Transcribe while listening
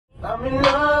I'm in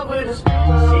love with her. She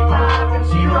poppin',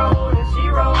 she rollin', she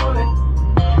rollin'.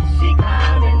 She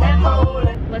climbing that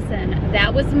molding. Listen,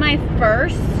 that was my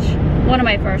first, one of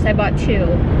my first, I bought two.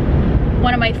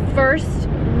 One of my first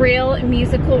real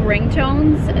musical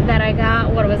ringtones that I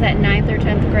got, what was that, 9th or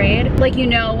 10th grade? Like, you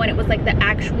know, when it was like the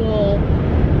actual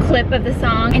clip of the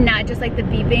song and not just like the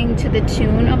beeping to the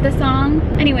tune of the song.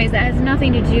 Anyways, that has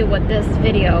nothing to do with what this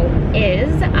video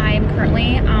is. I am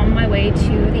currently on my way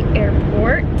to the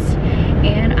airport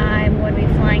and I'm going to be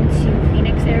flying to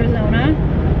Phoenix, Arizona.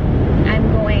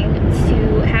 I'm going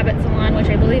to Habit Salon, which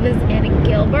I believe is in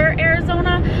Gilbert,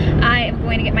 Arizona. I am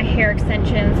going to get my hair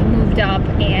extensions moved up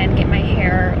and get my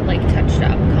hair like touched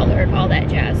up, colored, all that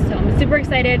jazz. So I'm super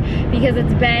excited because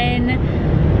it's been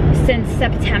since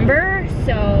September,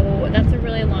 so that's a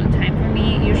really long time for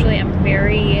me. Usually I'm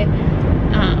very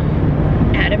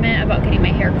adamant about getting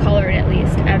my hair colored at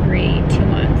least every 2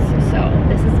 months. So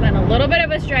this has been a little bit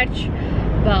of a stretch,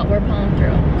 but we're pulling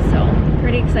through. So I'm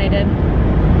pretty excited.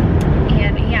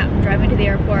 And yeah, I'm driving to the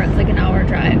airport. It's like an hour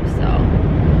drive, so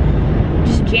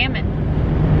just jamming.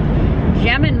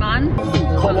 Jamming, man.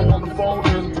 Calling on the phone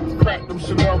and platinum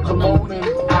Chanel cologne and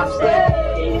I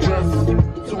stay dressed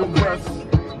to impress.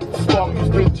 Spark these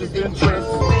bitches' interest.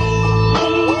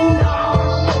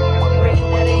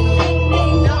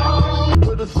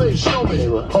 What to say? Show me,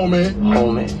 homie.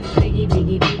 Homie. Biggie,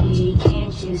 biggie, biggie,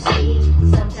 can't you see?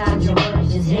 Sometimes your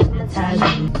words just hypnotize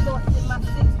me. Thoughts in my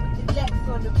six with the Lex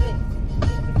on the bit.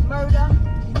 If it's murder,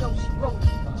 you know she wrote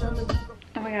it.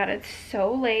 Oh my god, it's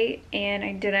so late and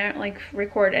I didn't like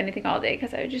record anything all day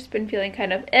because I've just been feeling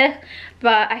kind of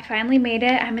but I finally made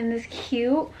it. I'm in this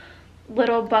cute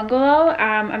little bungalow.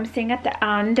 I'm staying at the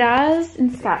Andaz in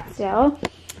Scottsdale,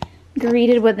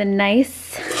 greeted with a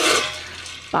nice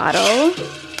bottle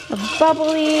of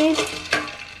bubbly,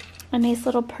 a nice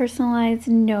little personalized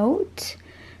note,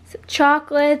 some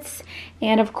chocolates,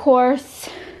 and of course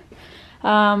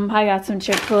I got some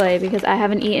Chick-fil-A because I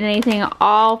haven't eaten anything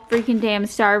all freaking day. I'm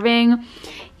starving,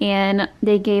 and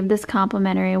they gave this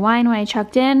complimentary wine when I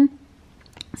checked in.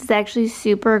 This is actually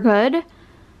super good.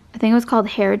 I think it was called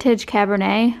Heritage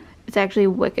Cabernet. It's actually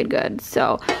wicked good.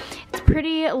 So it's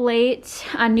pretty late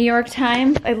on New York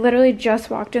time. I literally just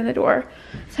walked in the door,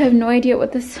 so I have no idea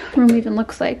what this room even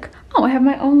looks like. Oh, I have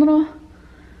my own little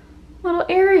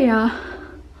area.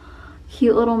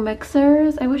 Cute little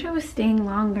mixers. I wish I was staying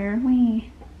longer. Wait.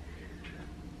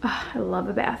 Oh, I love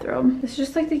a bathroom. It's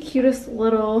just like the cutest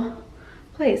little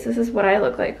place. This is what I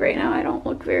look like right now. I don't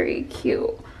look very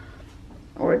cute.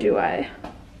 Or do I?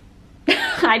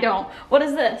 I don't. What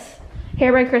is this?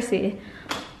 Hair by Chrissy.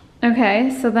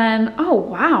 Okay, so then, oh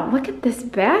wow, look at this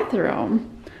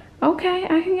bathroom. Okay,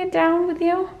 I can get down with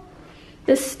you.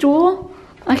 This stool,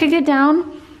 I could get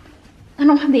down. I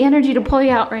don't have the energy to pull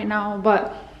you out right now,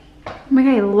 but oh my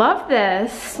god, I love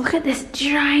this. Look at this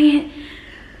giant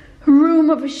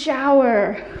room of a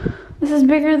shower. This is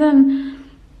bigger than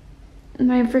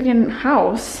my freaking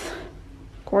house.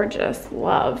 Gorgeous,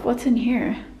 love. What's in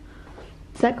here?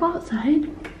 Does that go outside?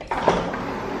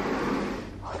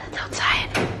 Oh, that's outside.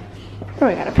 Oh,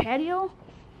 I got a patio?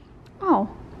 Oh,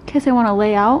 in case I want to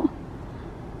lay out.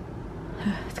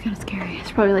 It's kind of scary.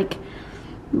 It's probably like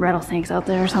rattlesnakes out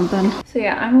there or something. So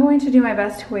yeah, I'm going to do my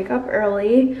best to wake up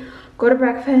early, go to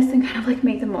breakfast, and kind of like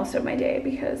make the most of my day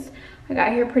because I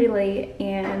got here pretty late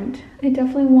and I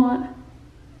definitely want,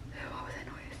 what was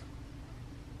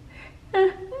that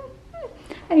noise?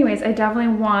 Anyways, I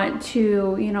definitely want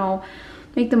to, you know,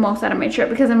 make the most out of my trip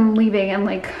because I'm leaving in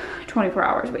like 24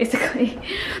 hours basically.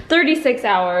 36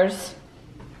 hours.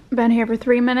 Been here for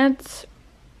 3 minutes.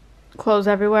 Clothes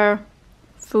everywhere.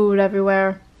 Food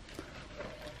everywhere.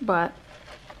 But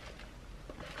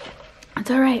it's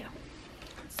alright.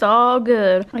 It's all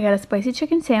good. I got a spicy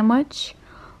chicken sandwich,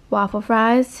 waffle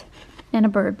fries, and a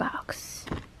bird box.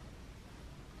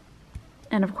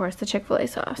 And of course the Chick-fil-A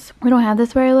sauce. We don't have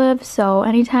this where I live, so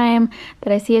anytime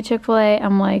that I see a Chick-fil-A,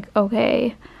 I'm like,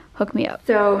 okay, hook me up.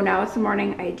 So now it's the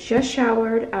morning. I just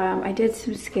showered. I did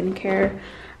some skincare.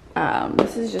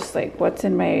 This is just like what's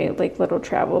in my like little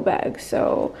travel bag.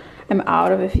 So I'm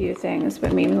out of a few things,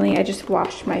 but mainly I just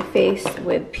washed my face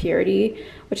with Purity,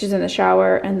 which is in the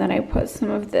shower, and then I put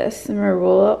some of this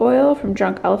marula oil from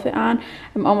Drunk Elephant on.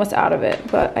 I'm almost out of it,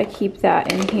 but I keep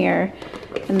that in here.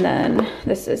 And then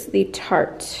this is the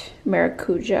Tarte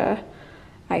Maracuja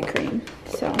eye cream.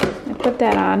 So I put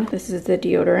that on. This is the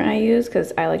deodorant I use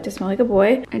because I like to smell like a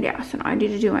boy. And yeah, so now I need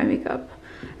to do my makeup.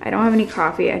 I don't have any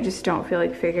coffee. I just don't feel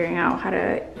like figuring out how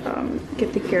to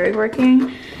get the Keurig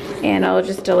working, and it'll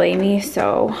just delay me.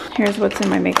 So here's what's in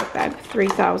my makeup bag: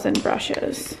 3,000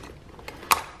 brushes,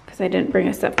 because I didn't bring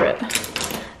a separate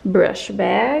brush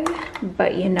bag,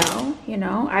 but you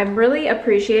know, I'm really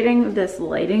appreciating this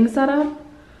lighting setup.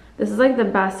 This is like the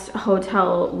best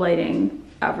hotel lighting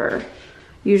ever.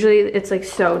 Usually it's like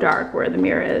so dark where the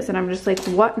mirror is, and I'm just like,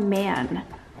 what man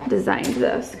designed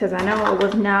this? Because I know it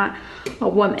was not a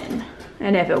woman,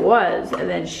 and if it was,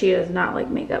 then she does not like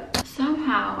makeup.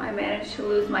 Somehow I managed to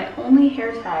lose my only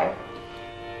hair tie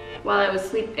while I was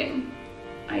sleeping.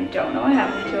 I don't know what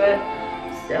happened to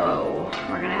it, so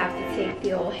we're gonna have to take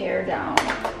the old hair down.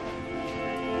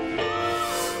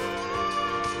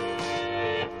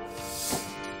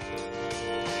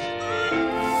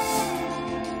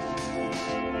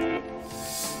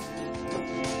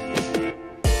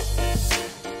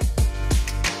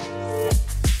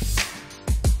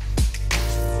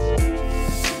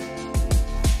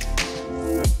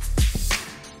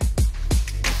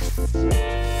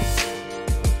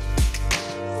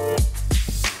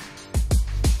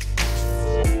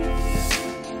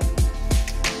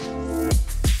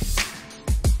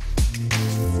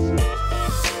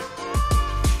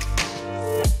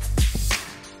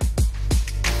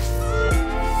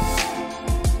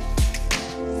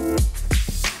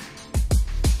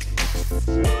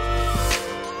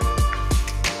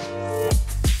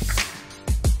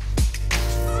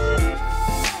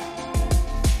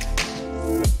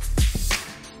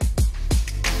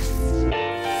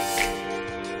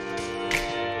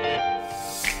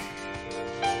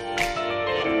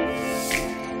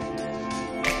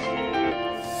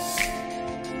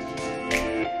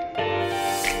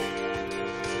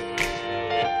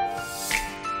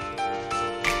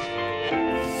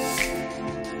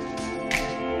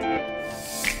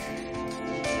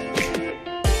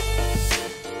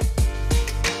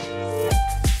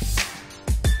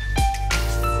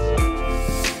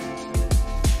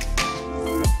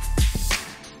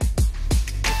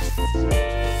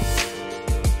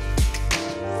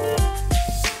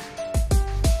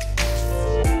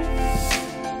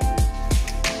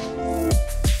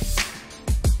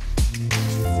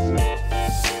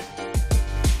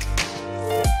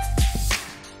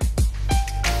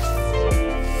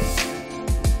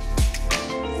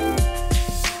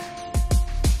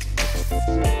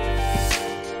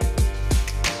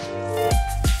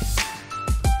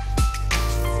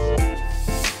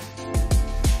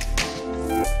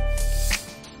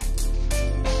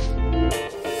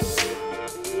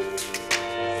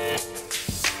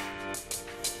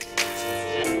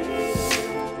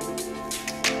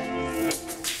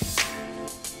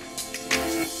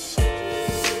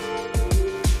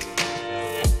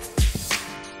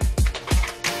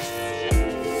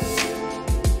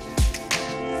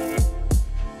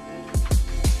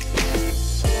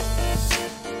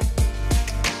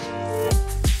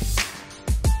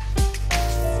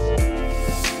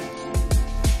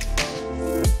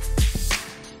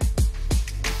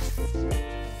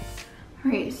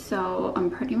 So I'm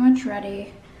pretty much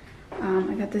ready.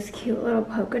 I got this cute little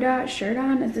polka dot shirt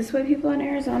on. Is this what people in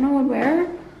Arizona would wear?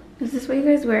 Is this what you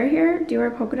guys wear here? Do you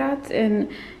wear polka dots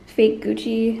and fake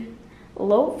Gucci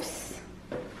loaves?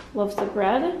 Loaves of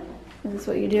bread? Is this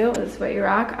what you do? Is this what you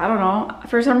rock? I don't know.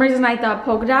 For some reason I thought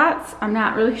polka dots. I'm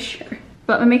not really sure.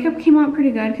 But my makeup came out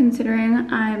pretty good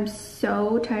considering I'm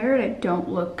so tired. I don't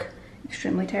look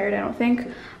extremely tired, I don't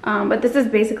think. But this is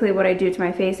basically what I do to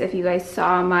my face. If you guys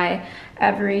saw my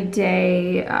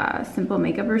everyday simple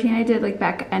makeup routine I did like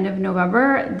back end of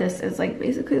November, this is like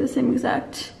basically the same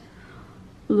exact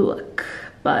look,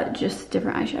 but just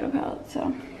different eyeshadow palette.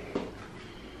 So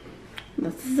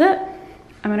this is it.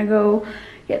 I'm gonna go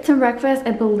get some breakfast.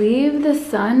 I believe the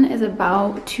sun is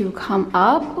about to come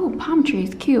up. Oh, palm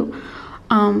trees, cute.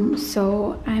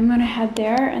 So I'm gonna head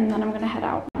there and then I'm gonna head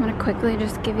out. I'm gonna quickly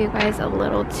just give you guys a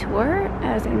little tour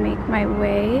as I make my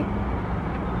way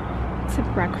to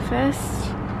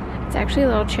breakfast. It's actually a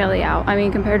little chilly out. I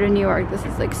mean, compared to New York, this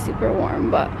is like super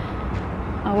warm, but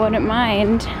I wouldn't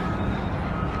mind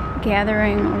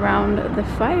gathering around the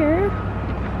fire.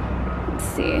 Let's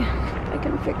see if I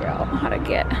can figure out how to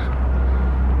get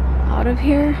out of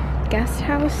here. Guest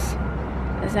house,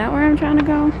 is that where I'm trying to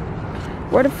go?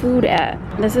 Where the food at?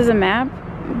 This is a map,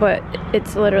 but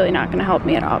it's literally not gonna help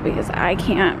me at all because I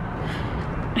can't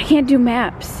do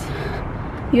maps.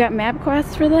 You got map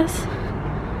quests for this?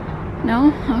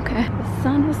 No? Okay. The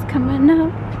sun is coming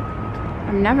up.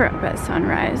 I'm never up at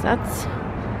sunrise. That's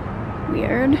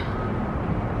weird.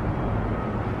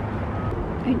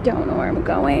 I don't know where I'm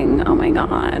going. Oh my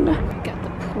god. Got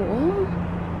the pool.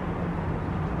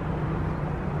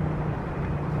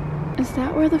 Is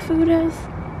that where the food is?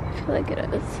 I feel like it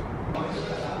is.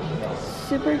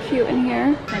 super cute in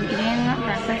here. I'm eating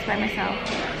breakfast by myself.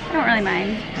 I don't really mind.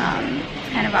 It's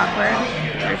kind of awkward.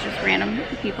 There's just random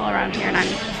people around here and I'm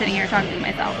sitting here talking to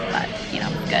myself, but you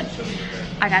know, it's good.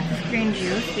 I got this green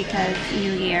juice because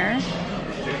New Year,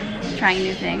 trying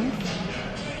new things.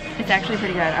 It's actually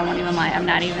pretty good. I won't even lie. I'm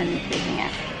not even faking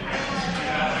it.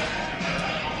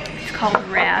 It's called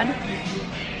Rad.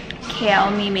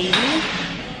 Kale Me Maybe.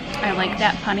 I like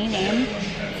that punny name.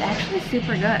 It's actually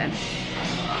super good.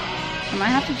 I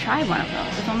might have to try one of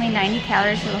those. It's only 90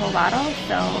 calories for the whole bottle,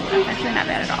 so that's actually not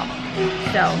bad at all.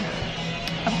 So,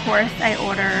 of course, I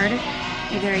ordered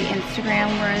a very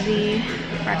Instagram-worthy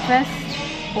breakfast,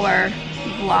 or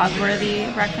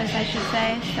vlog-worthy breakfast, I should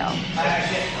say. So,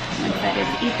 I'm excited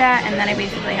to eat that, and then I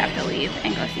basically have to leave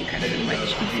and go see Chrissy,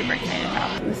 which I'm super excited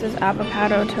about. This is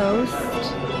avocado toast,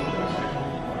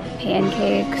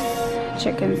 pancakes,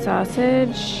 chicken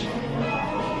sausage.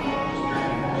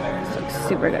 This looks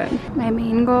super good. My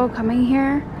main goal coming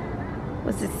here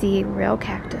was to see real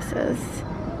cactuses.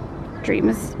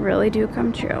 Dreams really do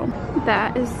come true.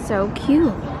 That is so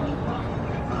cute.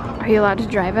 Are you allowed to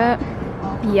drive it?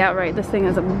 Yeah, right, this thing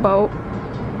is a boat.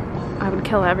 I would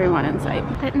kill everyone in sight.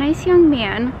 That nice young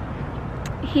man,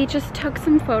 he just took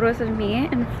some photos of me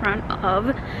in front of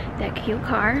that cute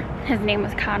car. His name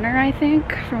was Connor, I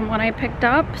think, from what I picked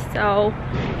up. So,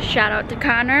 shout out to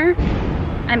Connor.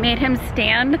 I made him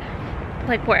stand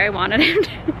like where I wanted him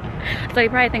to. So he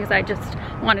probably thinks I just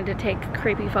wanted to take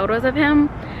creepy photos of him.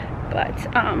 But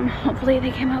hopefully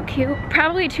they came out cute.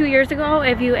 Probably 2 years ago,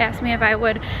 if you asked me if I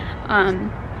would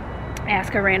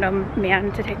ask a random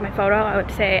man to take my photo, I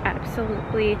would say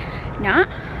absolutely not.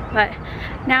 But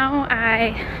now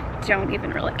I don't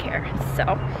even really care.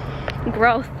 So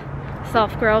growth,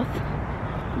 self-growth.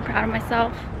 I'm proud of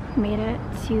myself. Made it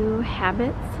to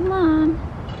Habit Salon.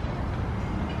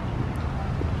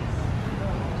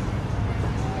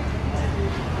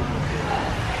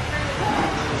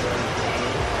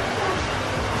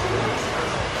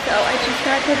 So I just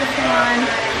got to the salon,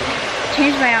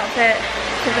 changed my outfit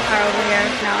to the car over here.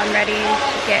 Now I'm ready to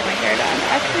get my hair done.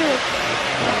 Actually, it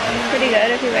looks pretty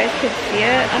good if you guys could see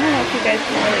it. I don't know if you guys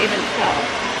can really even tell,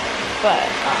 but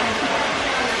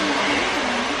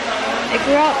it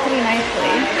grew out pretty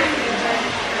nicely.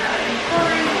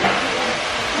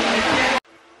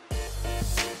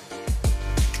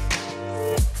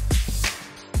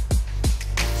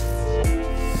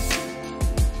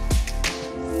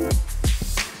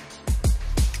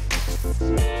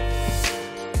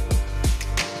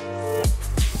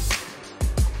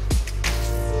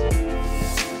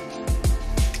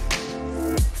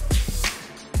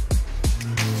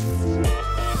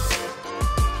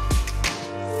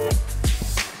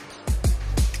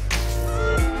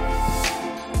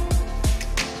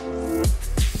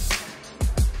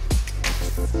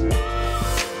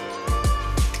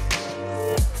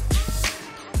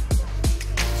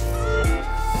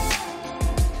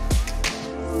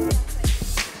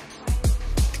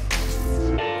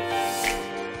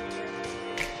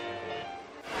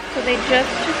 So they just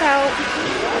took out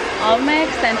all of my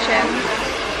extensions.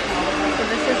 So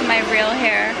this is my real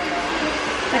hair.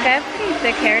 Like, I have pretty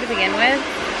thick hair to begin with,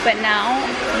 but now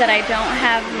that I don't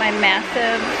have my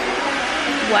massive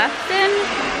wefts in,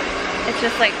 it's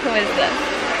just like, who is this?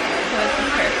 Who is this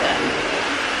person?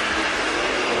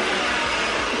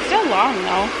 It's still long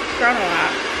though. It's grown a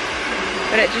lot.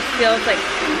 But it just feels like,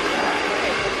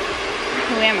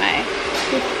 who am I?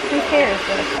 Whose hair is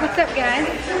this? What's up, guys?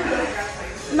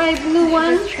 My blue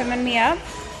one. Just trimming me up.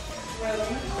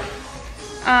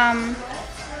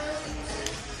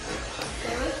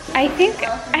 I think,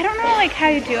 I don't know like how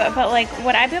you do it, but like,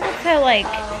 would I be able to like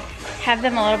have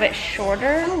them a little bit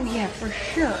shorter? Oh yeah, for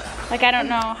sure. Like, I don't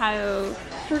know how,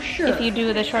 For sure. if you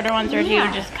do the shorter ones or do you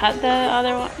just cut the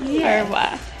other one, Yeah. or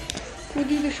what? We'll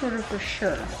do the shorter for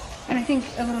sure. And I think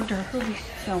a little darker would be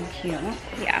so cute.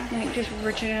 Yeah. Like, just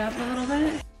richen it up a little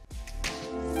bit.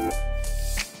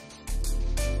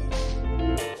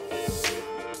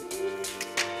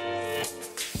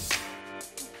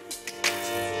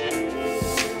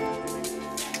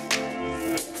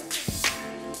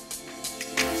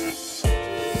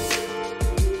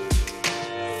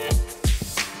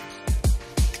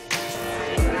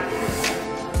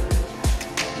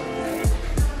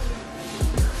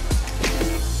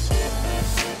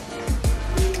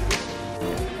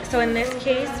 So in this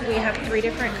case, we have 3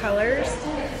 different colors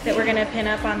that we're gonna pin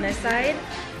up on this side.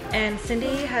 And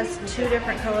Cindy has 2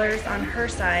 different colors on her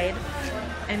side.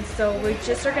 And so we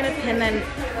just are gonna pin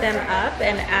them up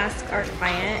and ask our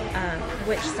client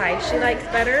which side she likes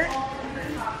better.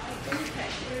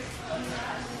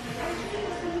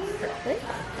 Perfect.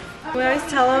 We always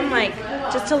tell them like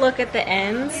just to look at the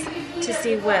ends to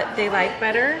see what they like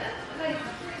better.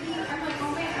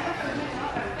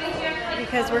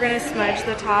 Because we're gonna smudge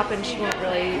the top and she won't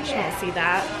see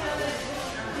that.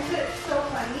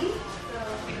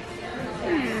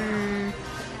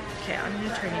 Okay, I'm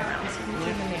gonna turn you around so you can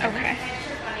see the mirror. Okay.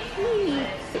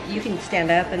 You can stand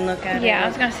up and look at it. Yeah, I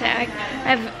was gonna say I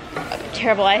have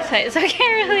terrible eyesight, so I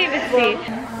can't really even see.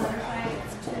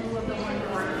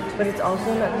 But it's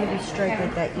also not going to be striped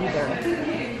like that either.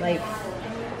 Like,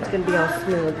 it's going to be all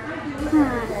smooth.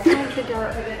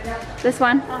 This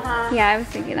one? Yeah, I was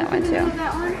thinking that one too.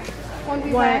 That one?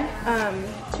 1B5?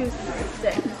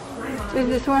 2.6. Is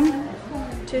this one?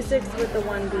 2.6 with the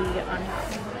 1B on top.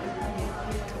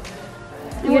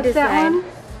 What's that one?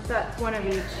 That's one of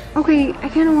each. Okay, I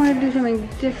kind of want to do something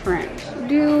different.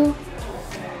 Do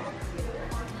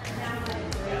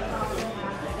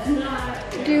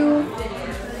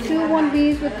two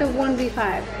 1Bs with the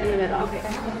 1B5 in the middle. Okay.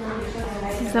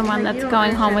 This is the one that's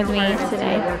going home with me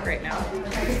today. Right now.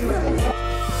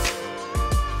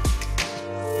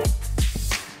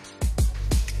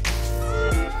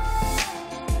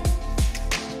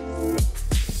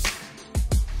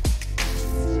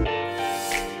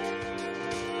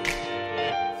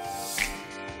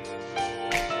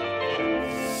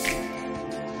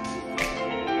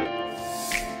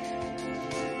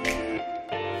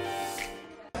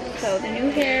 So the new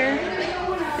hair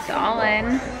is all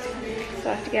in,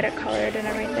 so I have to get it colored and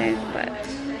everything, but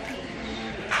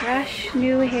fresh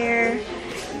new hair.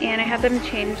 And I had them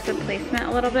change the placement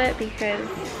a little bit because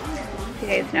you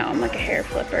guys know I'm like a hair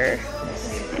flipper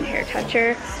and hair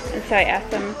toucher, and so I asked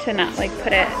them to not like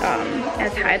put it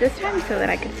as high this time so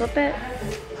that I could flip it.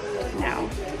 Now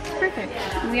it's perfect.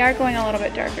 And we are going a little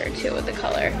bit darker too with the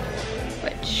color,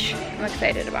 which I'm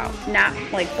excited about. Not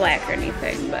like black or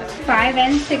anything, but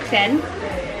 5N, 6N.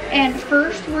 And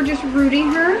first we're just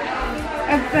rooting her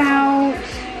about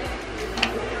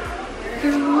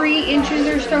 3 inches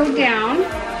or so down.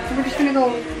 We're just gonna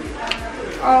go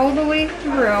all the way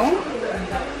through.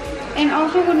 And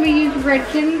also when we use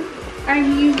Redken,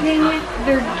 I'm using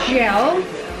their gel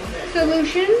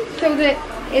solution so that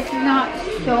it's not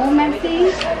so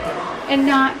messy and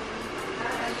not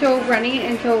so runny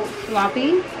and so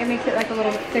sloppy. It makes it like a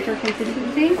little bit thicker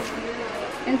consistency.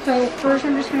 And so first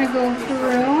I'm just going to go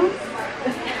through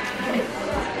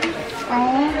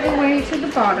all the way to the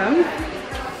bottom.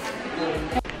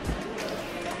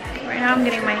 Right now I'm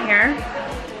getting my hair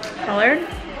colored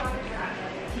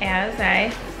as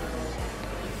I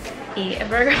eat a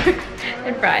burger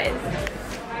and fries.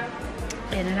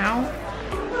 In and out.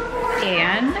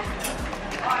 And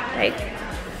like,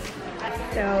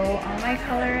 so all my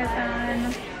color is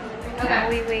on. Now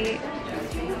we wait.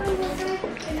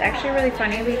 It's actually really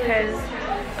funny because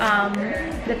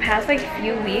the past like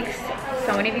few weeks,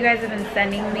 so many of you guys have been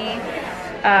sending me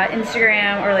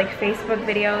Instagram or like Facebook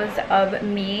videos of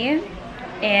me,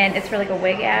 and it's for like a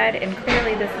wig ad, and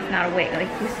clearly this is not a wig. Like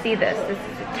you see this is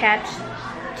attached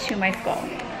to my skull.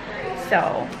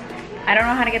 So I don't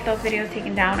know how to get those videos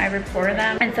taken down. I reported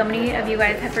them, and so many of you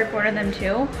guys have reported them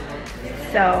too.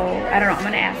 So I don't know, I'm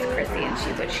gonna ask Chrissy and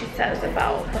see what she says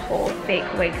about the whole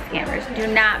fake wig scammers. Do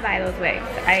not buy those wigs.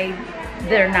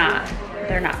 They're not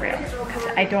real, because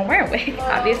I don't wear a wig,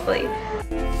 obviously.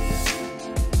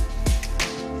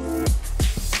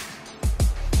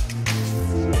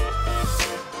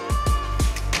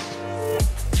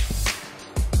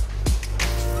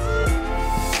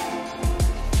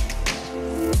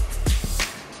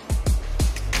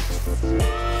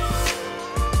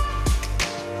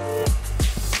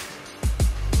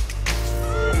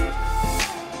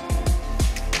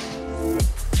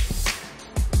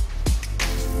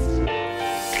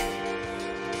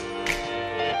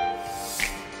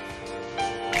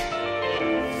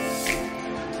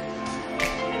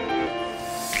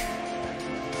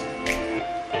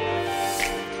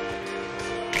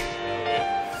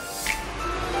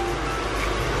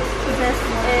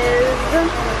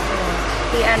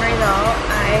 The end result.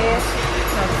 I'm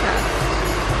obsessed.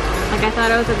 Like I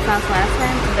thought I was obsessed last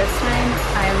time, and this time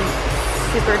I'm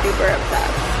super duper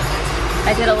obsessed.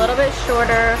 I did a little bit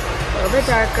shorter, a little bit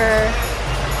darker,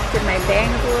 did my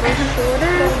bangs a little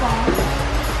shorter,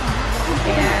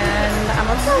 and I'm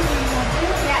obsessed.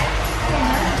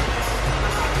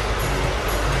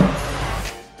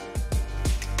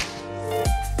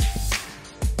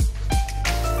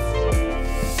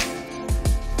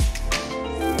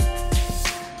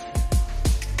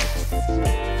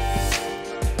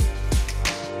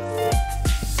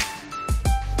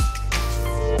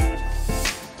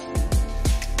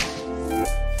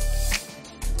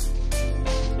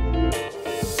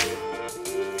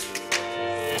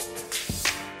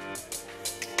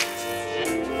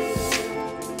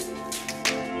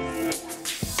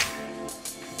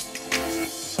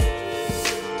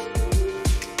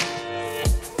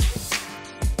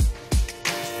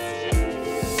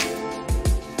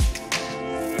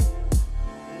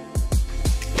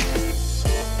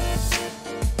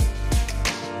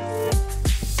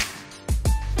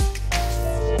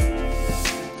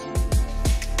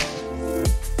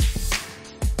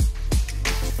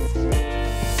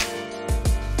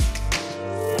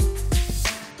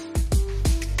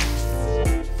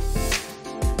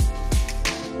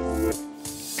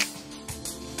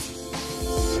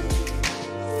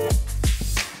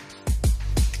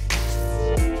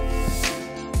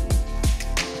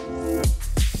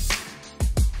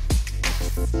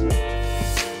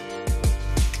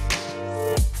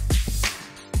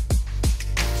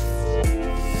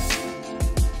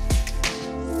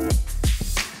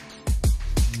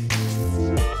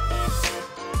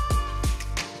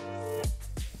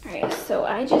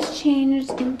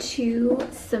 changed into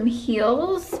some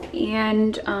heels,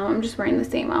 and I'm just wearing the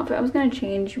same outfit. I was gonna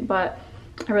change, but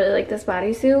I really like this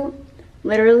bodysuit.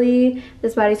 Literally,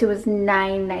 this bodysuit was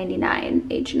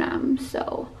 $9.99 H&M,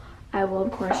 so I will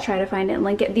of course try to find it and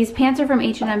link it. These pants are from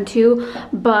H&M too,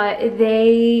 but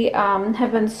they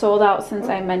have been sold out since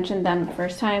I mentioned them the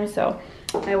first time, so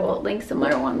I will link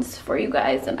similar ones for you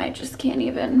guys, and I just can't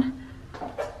even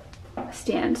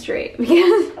stand straight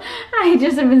because I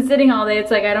just have been sitting all day.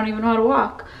 It's like I don't even know how to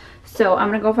walk. So I'm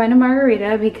gonna go find a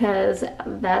margarita because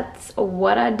that's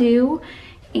what I do,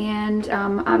 and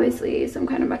obviously some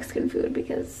kind of Mexican food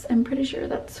because I'm pretty sure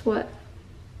that's what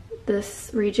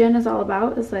this region is all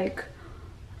about, is like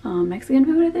Mexican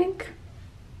food, I think.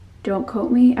 Don't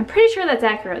quote me. I'm pretty sure that's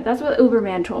accurate. That's what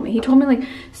Uberman told me. He told me like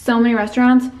so many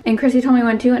restaurants, and Chrissy told me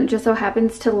one too, and it just so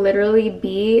happens to literally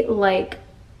be like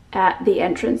at the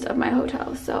entrance of my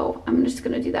hotel. So I'm just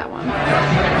gonna do that one. Got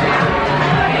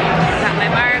my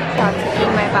mark. About to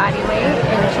eat my body weight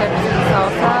in chips and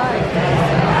salsa.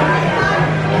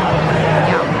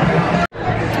 Yeah.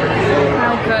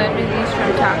 How good do these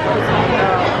shrimp tacos go?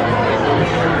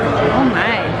 Oh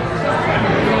my.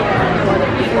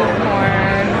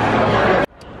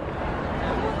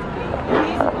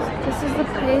 This is the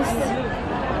place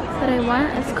that I went.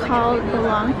 It's called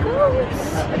Blanco's.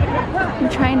 I'm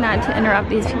trying not to interrupt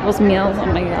these people's meals. Oh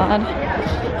my god.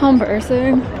 How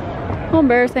embarrassing. How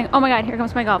embarrassing. Oh my god, here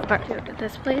comes my golf cart. Dude,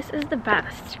 this place is the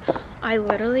best. I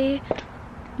literally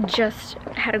just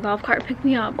had a golf cart pick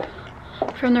me up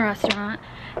from the restaurant,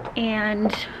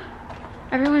 and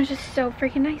everyone's just so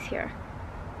freaking nice here.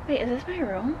 Wait, is this my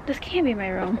room? This can't be my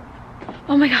room.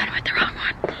 Oh my god, I'm at the wrong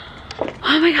one.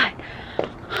 Oh my god.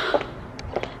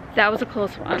 That was a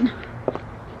close one.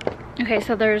 Okay,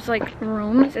 so there's like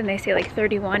rooms, and they say like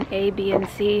 31 A, B, and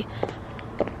C.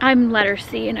 I'm letter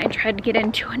C, and I tried to get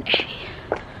into an A.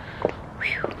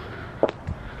 Whew.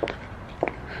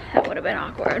 That would have been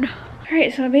awkward. All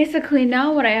right, so basically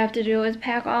now what I have to do is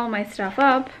pack all my stuff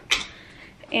up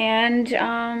and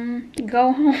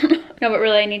go home. No, but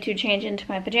really I need to change into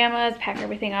my pajamas, pack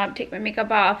everything up, take my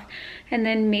makeup off, and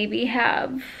then maybe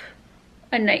have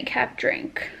a nightcap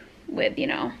drink with, you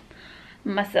know,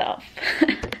 myself.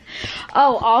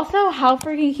 Oh, also, how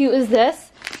freaking cute is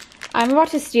this? I'm about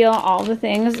to steal all the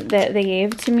things that they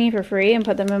gave to me for free and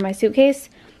put them in my suitcase.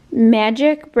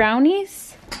 Magic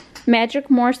brownies? Magic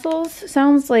morsels?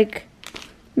 Sounds like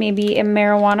maybe a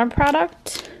marijuana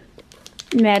product.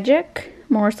 Magic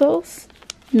morsels?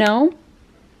 No?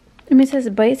 I mean, it says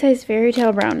bite-sized fairy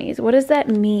tale brownies. What does that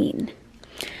mean?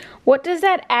 What does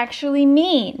that actually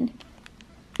mean?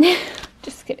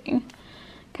 Just kidding.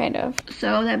 Kind of.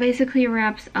 So that basically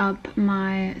wraps up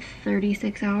my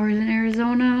 36 hours in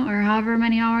Arizona, or however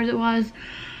many hours it was.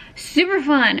 Super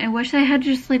fun. I wish I had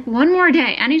just like one more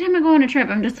day. Anytime I go on a trip,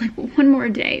 I'm just like, one more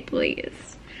day,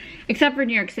 please. Except for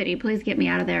New York City. Please get me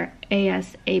out of there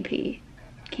ASAP.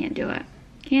 Can't do it.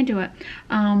 Can't do it.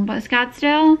 But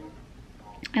Scottsdale,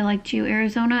 I liked you.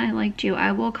 Arizona, I liked you.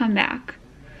 I will come back.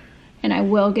 And I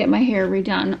will get my hair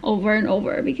redone over and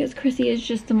over because Chrissy is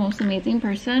just the most amazing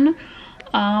person.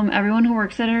 Everyone who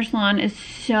works at her salon is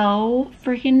so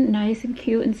freaking nice and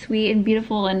cute and sweet and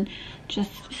beautiful and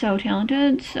just so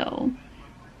talented. So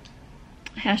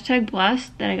hashtag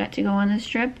blessed that I got to go on this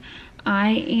trip. I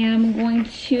am going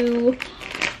to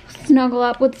snuggle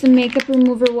up with some makeup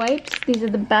remover wipes. These are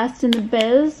the best in the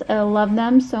biz. I love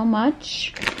them so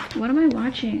much. What am I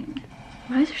watching?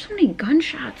 Why is there so many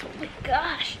gunshots? Oh my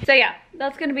gosh. So yeah,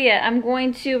 that's gonna be it. I'm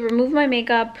going to remove my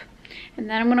makeup, and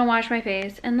then I'm gonna wash my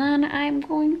face, and then I'm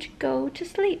going to go to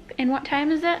sleep. And what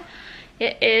time is it?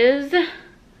 It is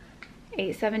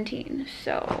 8:17.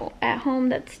 So at home,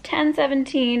 that's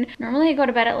 10:17. Normally I go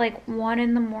to bed at like 1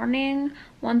 in the morning,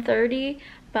 1:30,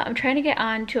 but I'm trying to get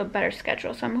on to a better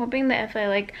schedule. So I'm hoping that if I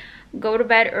like go to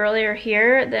bed earlier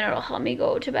here, then it'll help me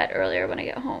go to bed earlier when I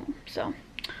get home. So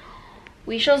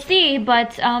we shall see,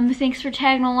 but thanks for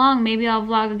tagging along. Maybe I'll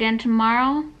vlog again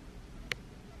tomorrow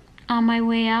on my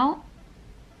way out.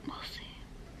 We'll see.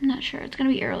 I'm not sure. It's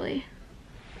gonna be early.